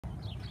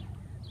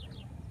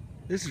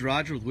This is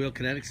Roger with Wheel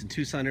Kinetics in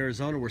Tucson,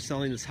 Arizona. We're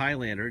selling this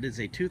Highlander. It is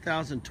a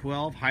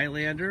 2012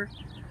 Highlander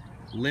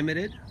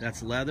Limited.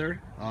 That's leather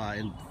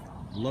and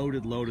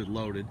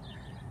loaded.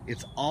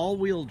 It's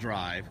all-wheel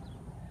drive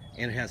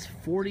and it has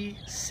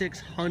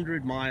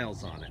 4,600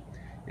 miles on it.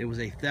 It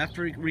was a theft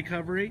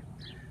recovery,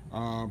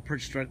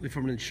 purchased directly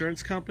from an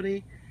insurance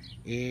company,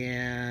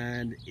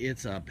 and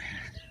it's an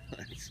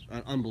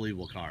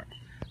unbelievable car.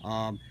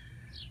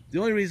 The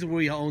only reason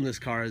we own this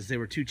car is they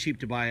were too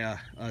cheap to buy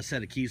a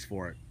set of keys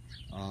for it.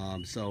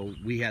 So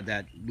we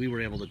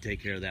were able to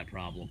take care of that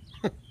problem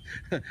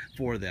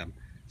for them.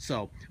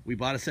 So we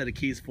bought a set of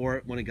keys for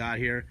it when it got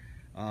here.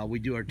 We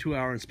do our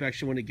 2-hour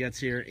inspection when it gets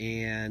here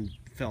and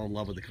fell in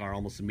love with the car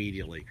almost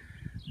immediately.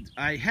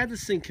 I had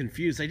this thing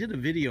confused. I did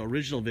a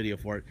original video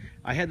for it.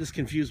 I had this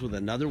confused with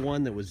another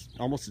one that was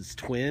almost its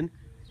twin,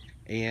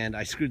 and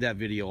I screwed that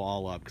video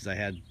all up because I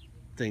had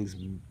things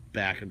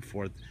back and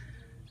forth.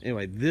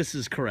 Anyway, this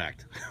is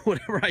correct.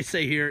 Whatever I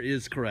say here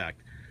is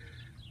correct.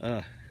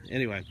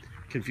 Anyway,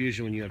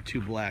 confusion when you have two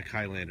black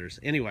Highlanders.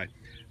 Anyway,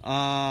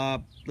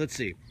 let's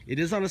see. It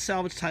is on a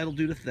salvage title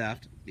due to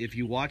theft. If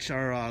you watch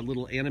our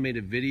little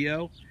animated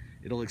video,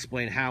 it'll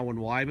explain how and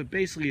why. But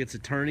basically, it's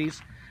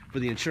attorneys for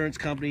the insurance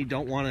company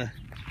don't want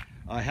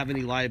to have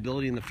any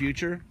liability in the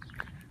future.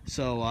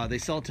 So they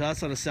sell it to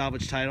us on a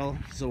salvage title.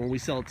 So when we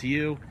sell it to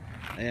you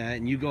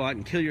and you go out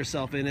and kill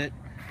yourself in it,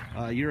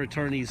 your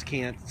attorneys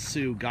can't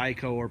sue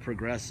Geico or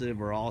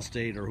Progressive or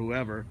Allstate or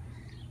whoever,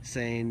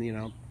 saying, you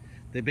know,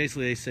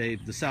 they say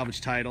the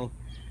salvage title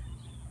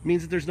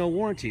means that there's no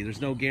warranty,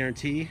 there's no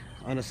guarantee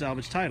on a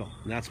salvage title,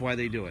 and that's why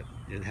they do it.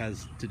 It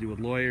has to do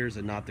with lawyers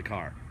and not the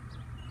car.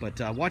 But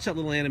watch that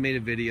little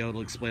animated video,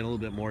 it'll explain a little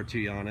bit more to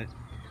you on it.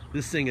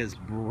 This thing is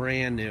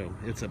brand new.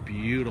 It's a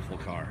beautiful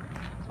car.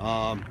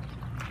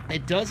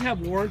 It does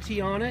have warranty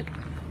on it.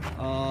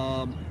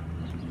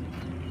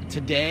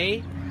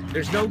 Today,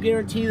 there's no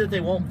guarantee that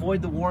they won't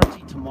void the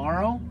warranty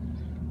tomorrow.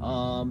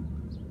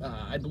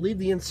 I believe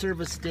the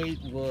in-service date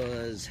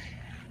was,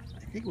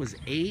 I think it was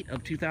 8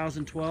 of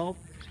 2012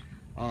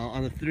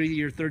 on the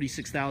 3-year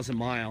 36,000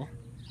 mile,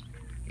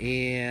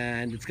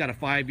 and it's got a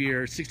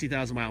 5-year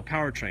 60,000 mile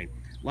powertrain.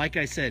 Like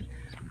I said,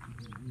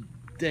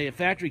 the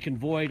factory can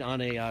void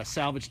on a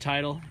salvage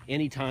title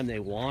anytime they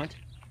want,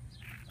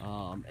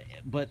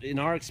 but in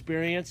our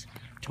experience,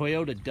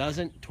 Toyota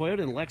doesn't.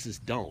 Toyota and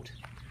Lexus don't.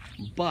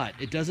 But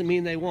it doesn't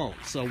mean they won't.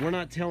 So we're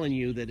not telling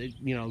you that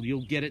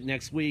you'll get it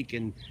next week,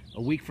 and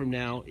a week from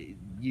now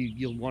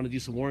you'll want to do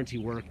some warranty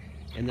work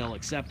and they'll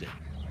accept it.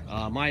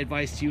 My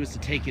advice to you is to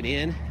take it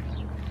in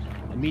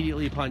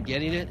immediately upon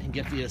getting it and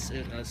get the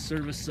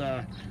service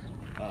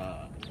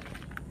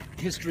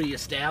history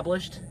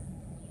established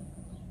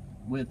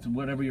with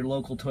whatever your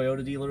local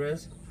Toyota dealer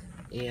is.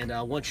 And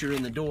once you're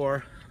in the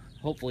door,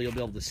 hopefully you'll be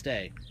able to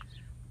stay.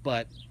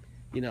 But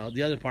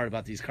the other part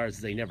about these cars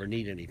is they never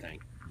need anything.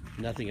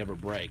 Nothing ever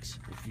breaks.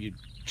 If you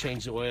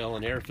change the oil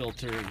and air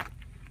filter and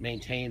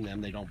maintain them,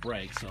 they don't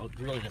break, so it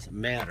really doesn't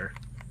matter.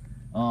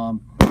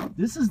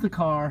 This is the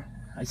car.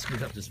 I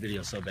screwed up this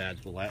video so bad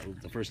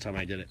the first time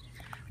I did it.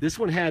 This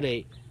one had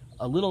a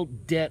little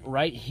dent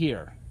right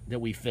here that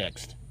we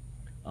fixed.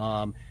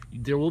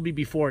 There will be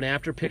before and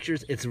after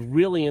pictures. It's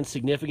really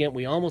insignificant.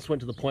 We almost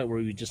went to the point where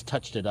we just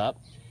touched it up.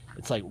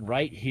 It's like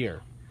right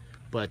here.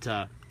 But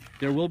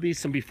there will be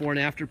some before and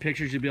after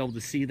pictures. You'll be able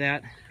to see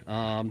that.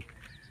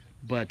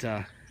 But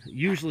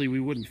usually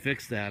we wouldn't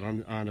fix that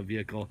on a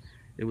vehicle.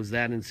 It was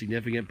that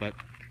insignificant, but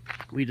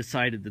we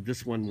decided that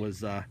this one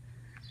was a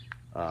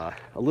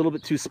little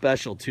bit too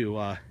special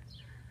to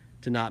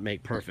not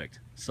make perfect,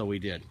 so we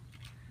did.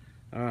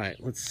 All right,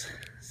 let's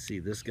see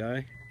this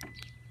guy.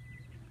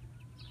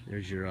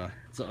 There's your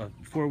it's a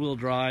 4-wheel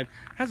drive.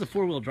 It has a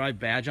 4-wheel drive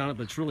badge on it,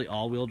 but it's really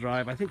all-wheel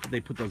drive. I think that they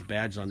put those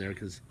badges on there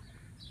because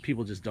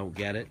people just don't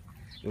get it.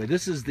 Anyway,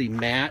 this is the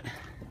mat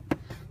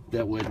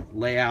that would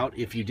lay out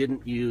if you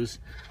didn't use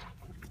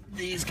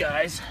these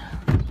guys,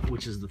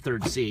 which is the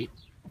third seat.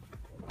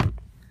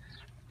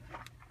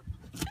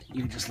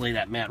 You just lay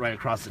that mat right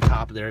across the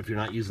top of there if you're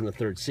not using the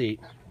third seat.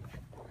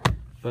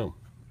 Boom.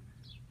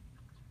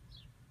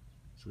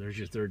 So there's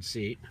your third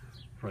seat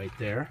right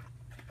there.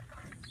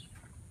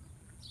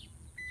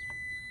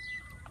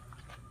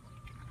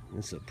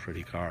 This is a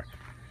pretty car.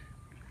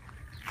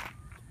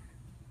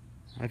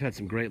 I've had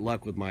some great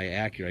luck with my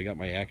Acura. I got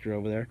my Acura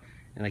over there,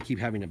 and I keep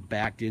having it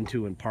backed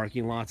into in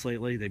parking lots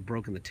lately. They've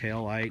broken the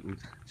tail light, and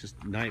it's just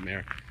a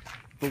nightmare.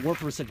 But we're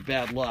for such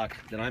bad luck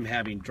that I'm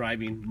having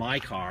driving my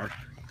car.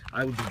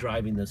 I would be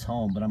driving this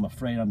home, but I'm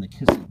afraid I'm the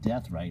kiss of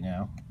death right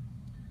now.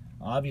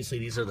 Obviously,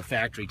 these are the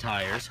factory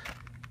tires.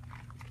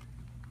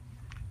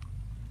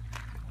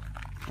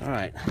 All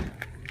right,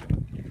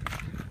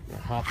 I'll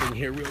hop in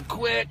here real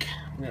quick.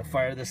 I'm gonna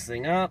fire this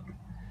thing up.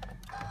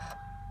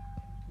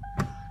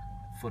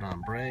 Foot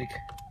on brake.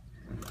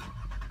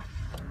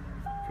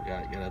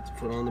 Forgot you gotta have the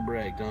foot on the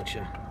brake, don't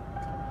you?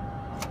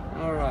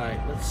 All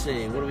right, let's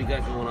see. What do we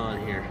got going on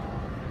here?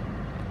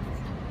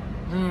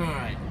 All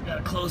right,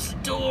 gotta close the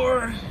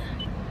door.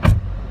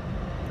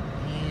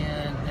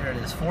 And there it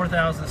is,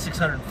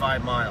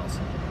 4,605 miles.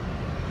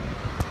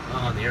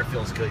 Oh, the air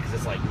feels good because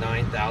it's like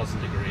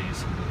 9,000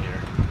 degrees in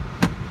here.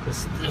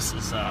 This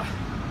is the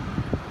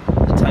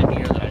time of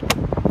year that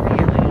I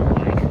really don't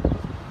like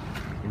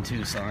in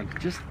Tucson.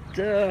 Just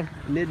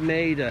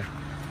mid-May to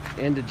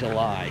end of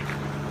July.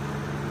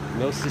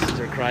 No sissies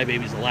or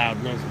crybabies allowed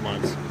in those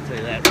months. I'll tell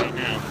you that right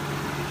now.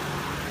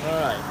 All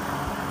right.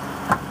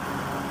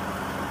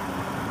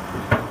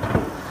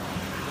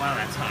 Wow,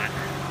 that's hot.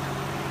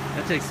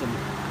 That takes some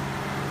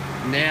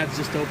nads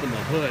just to open the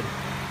hood.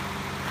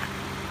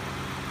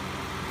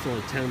 It's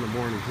only 10 in the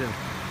morning too.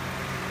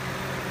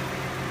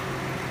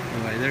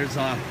 Anyway, there's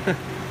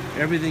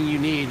everything you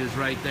need is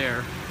right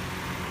there.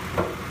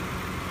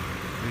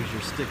 There's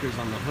your stickers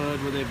on the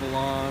hood where they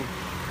belong.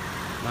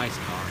 Nice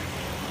car.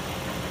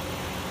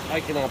 I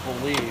cannot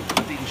believe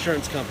the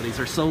insurance companies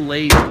are so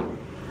lazy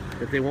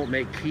that they won't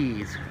make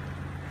keys.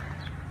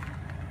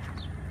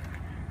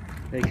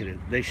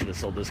 They should have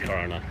sold this car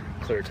on a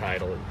clear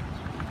title and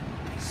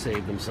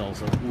saved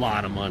themselves a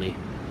lot of money.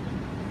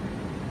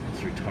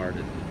 It's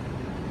retarded.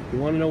 You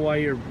want to know why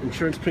your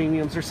insurance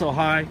premiums are so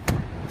high?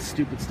 It's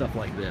stupid stuff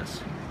like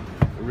this.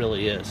 It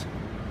really is.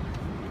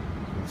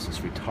 It's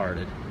just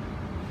retarded.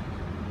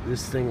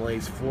 This thing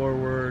lays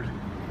forward.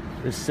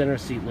 This center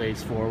seat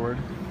lays forward.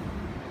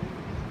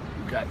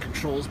 You've got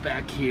controls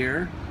back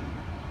here.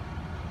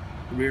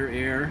 Rear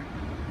air.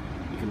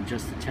 You can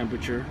adjust the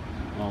temperature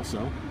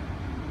also.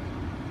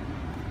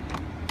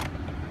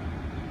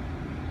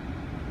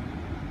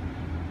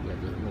 You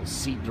got the little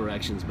seat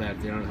directions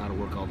back there on how to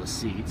work all the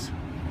seats.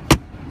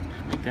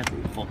 Make that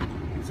thing fall.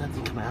 Does that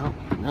thing come out?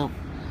 No.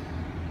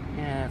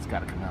 Yeah, it's got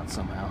to come out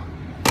somehow.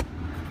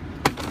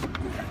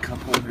 We got cup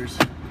holders.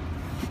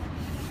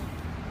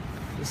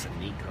 This is a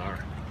neat car.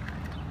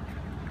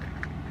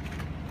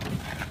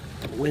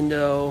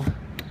 Window.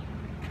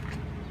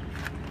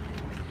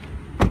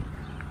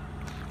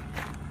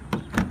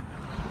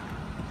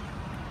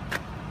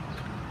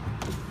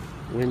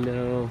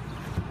 Window.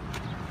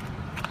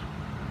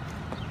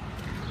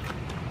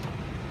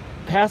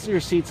 Passenger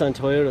seats on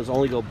Toyotas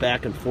only go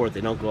back and forth.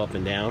 They don't go up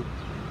and down.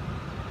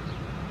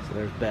 So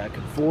there's back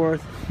and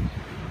forth.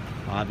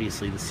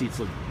 Obviously the seats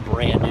look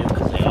brand new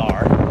because they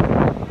are.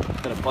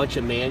 Got a bunch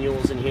of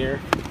manuals in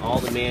here. All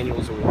the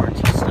manuals are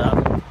warranty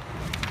stuff.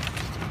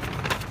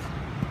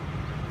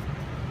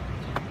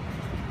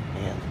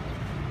 Man.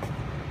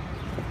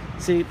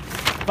 See,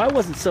 if I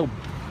wasn't so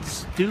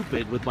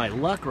stupid with my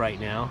luck right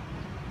now,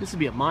 this would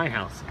be at my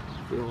house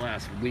for the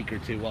last week or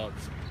two while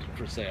it's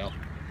for sale.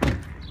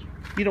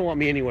 You don't want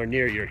me anywhere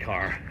near your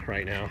car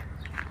right now.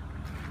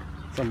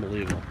 It's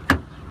unbelievable.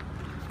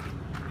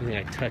 Anything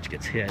I touch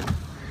gets hit.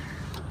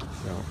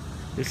 So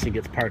this thing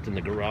gets parked in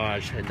the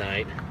garage at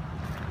night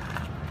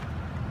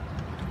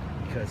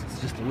because it's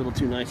just a little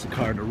too nice a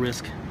car to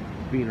risk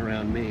being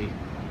around me.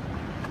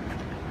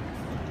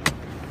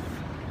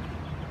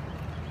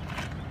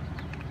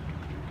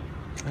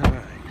 All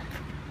right.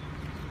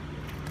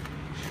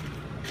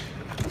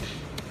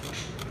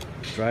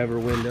 Driver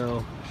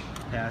window,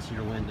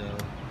 passenger window.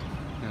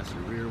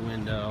 Passenger rear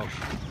window,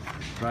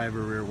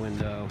 driver rear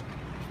window.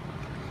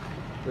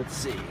 Let's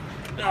see.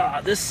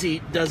 This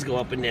seat does go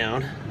up and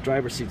down.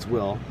 Driver seats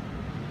will.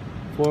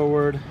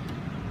 Forward,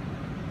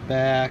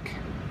 back,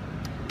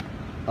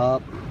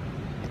 up,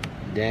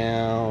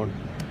 down.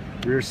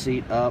 Rear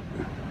seat up,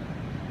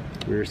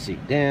 rear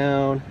seat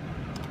down.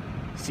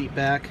 Seat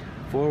back,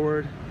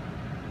 forward,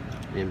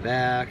 and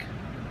back.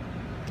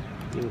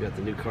 Even got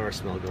the new car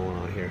smell going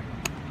on here.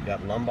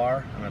 Got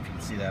lumbar. I don't know if you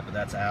can see that, but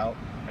that's out.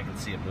 I can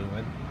see it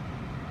moving.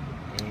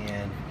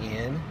 And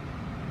in.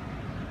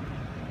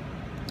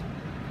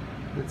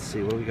 Let's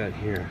see what we got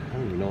here. I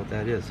don't even know what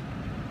that is.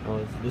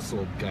 Oh, this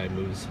little guy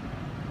moves.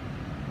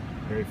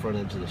 Very front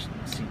edge of the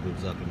seat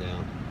moves up and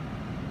down.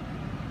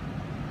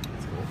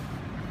 That's cool.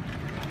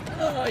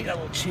 Oh, I got a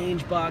little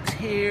change box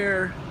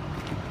here.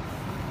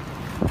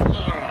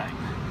 Alright.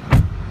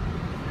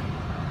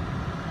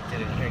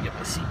 Get in here and get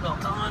my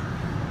seatbelt on.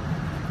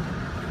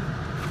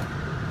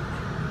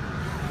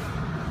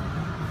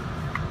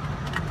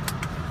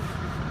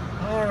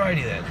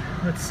 Alrighty then,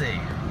 let's see.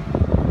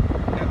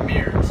 Got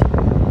mirrors.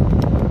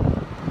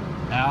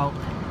 Out,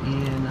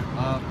 in,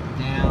 up,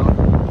 down.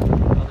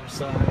 Other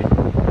side.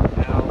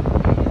 Out,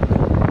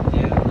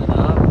 in, down, and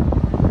up.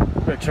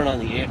 I'm gonna turn on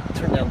the air,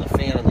 turn down the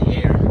fan on the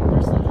air.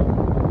 There's the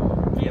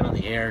fan on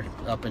the air,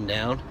 up and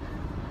down.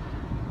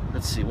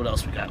 Let's see what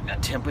else we got. We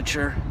got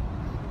temperature.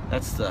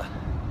 That's the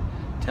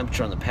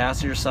temperature on the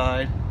passenger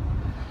side.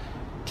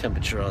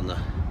 Temperature on the.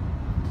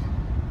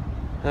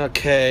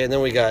 Okay, and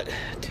then we got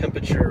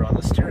temperature on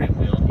the steering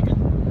wheel. You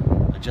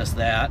can adjust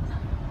that.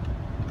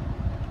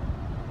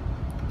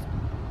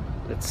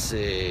 Let's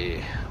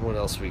see, what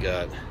else we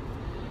got?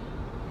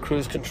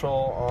 Cruise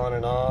control on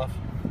and off.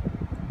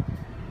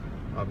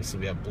 Obviously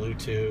we have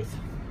Bluetooth,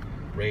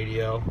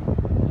 radio.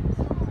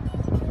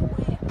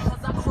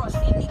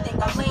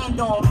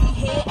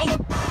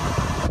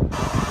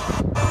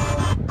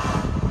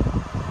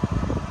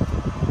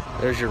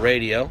 There's your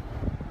radio.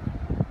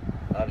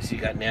 Obviously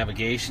you got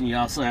navigation. You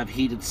also have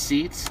heated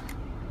seats.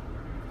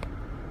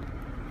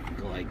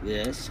 Go like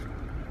this.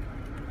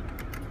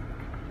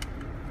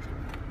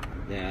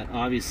 That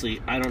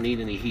obviously I don't need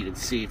any heated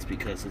seats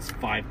because it's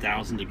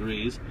 5,000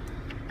 degrees.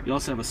 You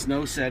also have a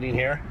snow setting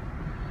here,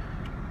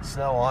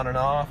 snow on and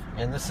off,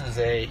 and this is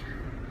a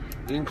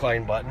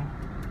incline button,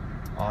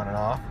 on and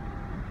off.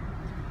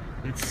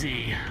 Let's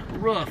see,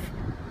 roof.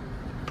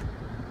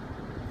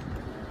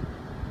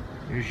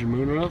 Here's your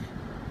moonroof.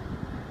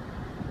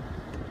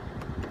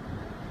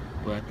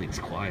 But that thing's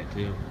quiet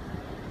too.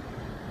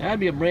 That'd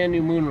be a brand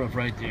new moonroof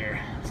right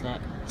there. It's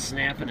not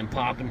snapping and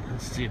popping.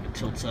 Let's see if it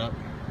tilts up.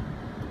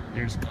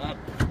 There's up,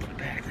 put it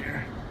back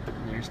there.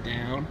 And there's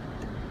down.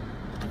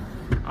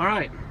 All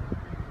right,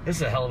 this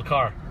is a hell of a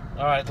car.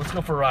 All right, let's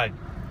go for a ride.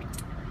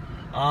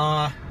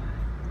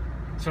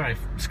 Sorry I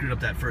screwed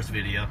up that first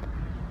video.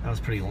 That was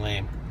pretty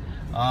lame.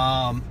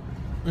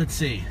 Let's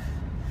see.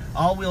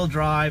 All-wheel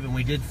drive, and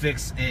we did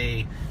fix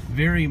a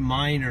very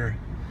minor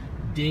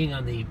ding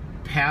on the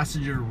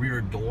passenger rear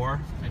door.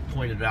 I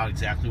pointed out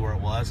exactly where it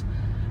was.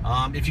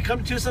 If you come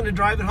to Tucson to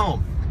drive it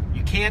home,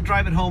 you can't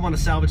drive it home on a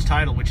salvage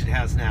title, which it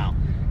has now.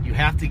 You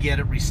have to get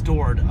it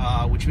restored,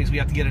 which means we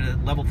have to get a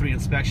level 3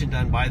 inspection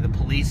done by the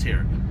police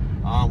here.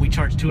 We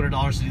charge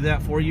 $200 to do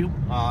that for you.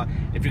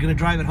 If you're going to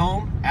drive it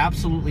home,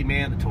 absolutely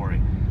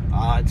mandatory.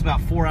 It's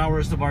about 4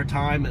 hours of our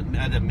time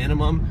at a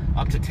minimum,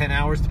 up to 10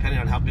 hours, depending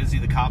on how busy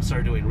the cops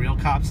are doing real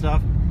cop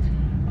stuff.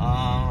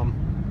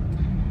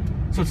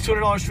 So it's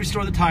 $200 to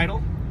restore the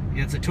title.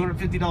 It's a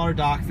 $250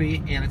 dock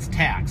fee, and it's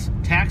tax.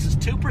 Tax is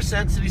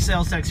 2% city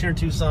sales tax here in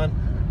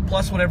Tucson,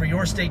 plus whatever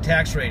your state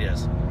tax rate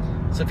is.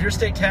 So if your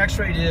state tax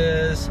rate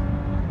is,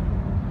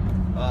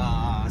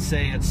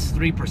 say it's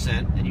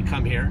 3%, and you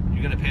come here,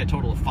 you're going to pay a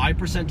total of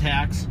 5%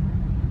 tax,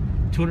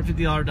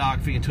 $250 dock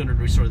fee, and $200 to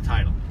restore the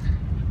title.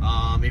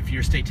 If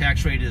your state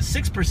tax rate is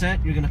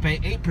 6%, you're going to pay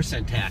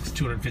 8% tax,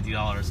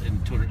 $250,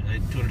 and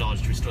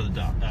 $200 to restore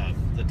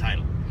the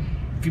title.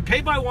 If you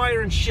pay by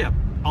wire and ship,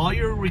 all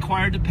you're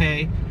required to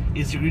pay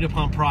is the agreed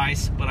upon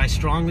price, but I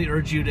strongly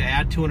urge you to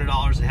add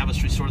 $200 and have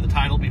us restore the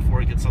title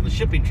before it gets on the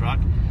shipping truck.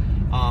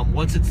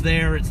 Once it's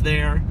there, it's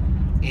there.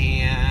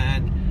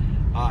 And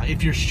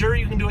if you're sure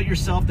you can do it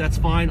yourself, that's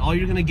fine. All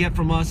you're going to get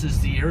from us is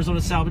the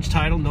Arizona salvage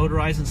title,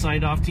 notarized and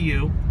signed off to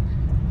you,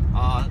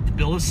 the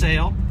bill of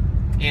sale,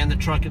 and the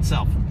truck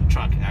itself. The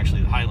truck,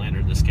 actually the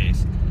Highlander in this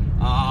case.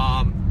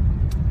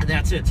 And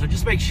that's it. So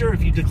just make sure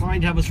if you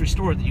decline to have us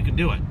restored that you can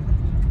do it.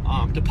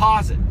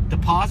 Deposit.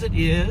 Deposit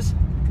is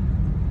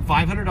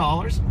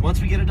 $500.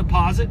 Once we get a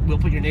deposit, we'll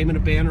put your name in a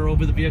banner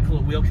over the vehicle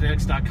at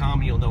wheelkinetics.com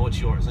and you'll know it's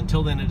yours.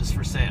 Until then, it is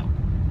for sale.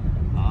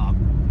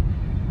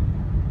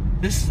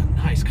 This is a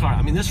nice car.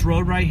 I mean, this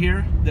road right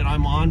here that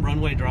I'm on,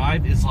 Runway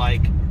Drive, is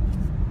like,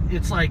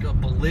 it's like a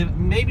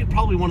maybe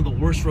probably one of the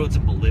worst roads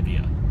in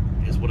Bolivia,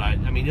 is what I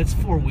mean, it's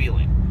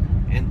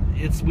four-wheeling. And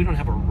we don't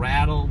have a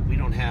rattle, we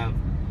don't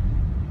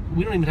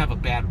even have a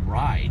bad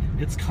ride.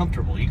 It's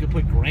comfortable. You could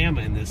put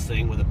grandma in this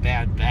thing with a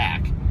bad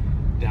back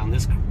down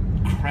this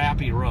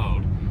crappy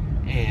road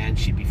and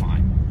she'd be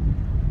fine.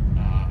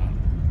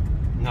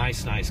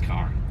 Nice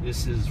car.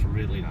 This is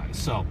really nice.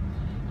 So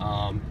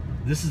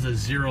this is a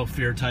zero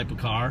fear type of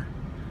car.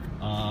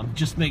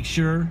 Just make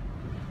sure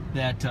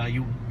that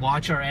you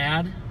watch our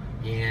ad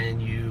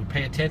and you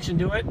pay attention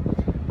to it.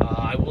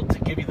 I will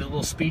give you the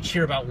little speech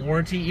here about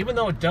warranty. Even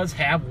though it does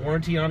have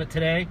warranty on it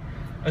today,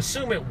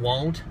 assume it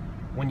won't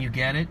when you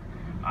get it.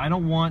 I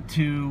don't want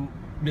to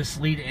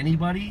mislead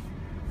anybody.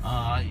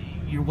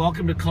 You're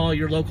welcome to call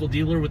your local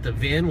dealer with the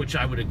VIN, which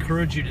I would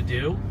encourage you to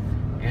do,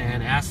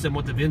 and ask them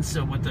what the VIN,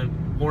 what the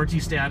warranty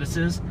status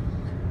is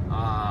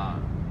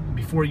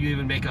before you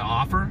even make an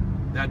offer.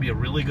 That'd be a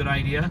really good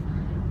idea.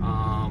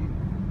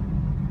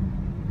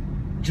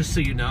 Just so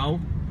you know,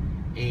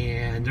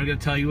 and they're going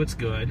to tell you it's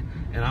good,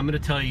 and I'm going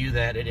to tell you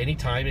that at any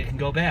time it can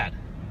go bad.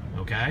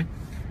 Okay.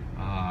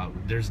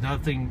 There's no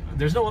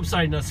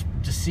upside in us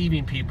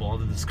deceiving people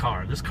other than this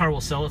car. This car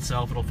will sell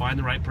itself. It'll find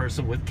the right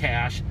person with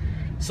cash.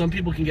 Some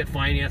people can get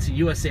financing.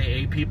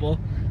 USAA people,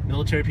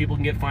 military people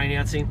can get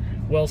financing.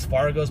 Wells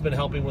Fargo's been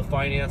helping with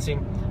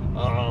financing.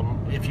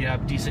 If you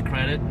have decent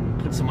credit,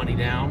 put some money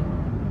down.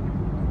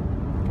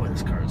 Boy,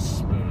 this car is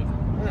smooth.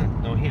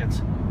 No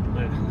hints.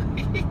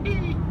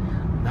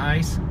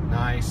 Nice.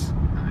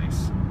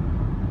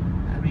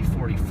 That'd be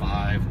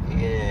 45.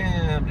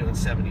 Yeah, I'm doing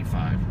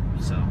 75.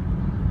 So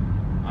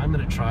I'm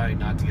going to try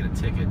not to get a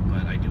ticket,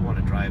 but I do want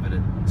to drive it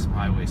at some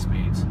highway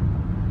speeds.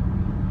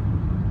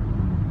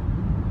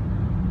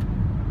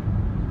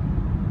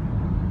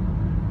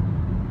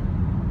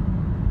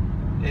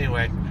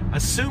 Anyway,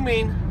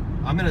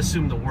 I'm going to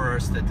assume the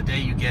worst, that the day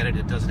you get it,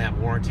 it doesn't have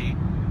warranty,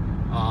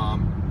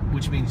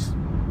 which means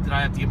that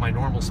I have to give my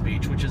normal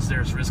speech, which is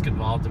there's risk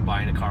involved in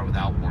buying a car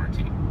without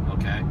warranty,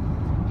 okay?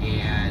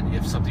 And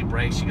if something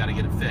breaks, you got to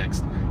get it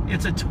fixed.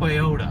 It's a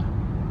Toyota.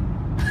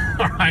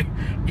 All right,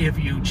 if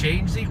you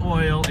change the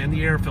oil in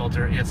the air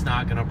filter, it's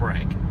not going to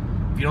break.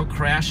 If you don't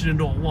crash it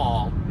into a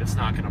wall, it's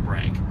not going to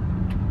break.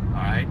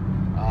 All right,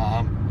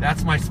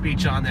 that's my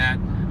speech on that.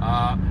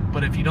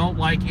 But if you don't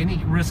like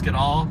any risk at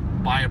all,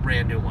 buy a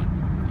brand new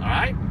one. All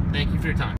right, thank you for your time.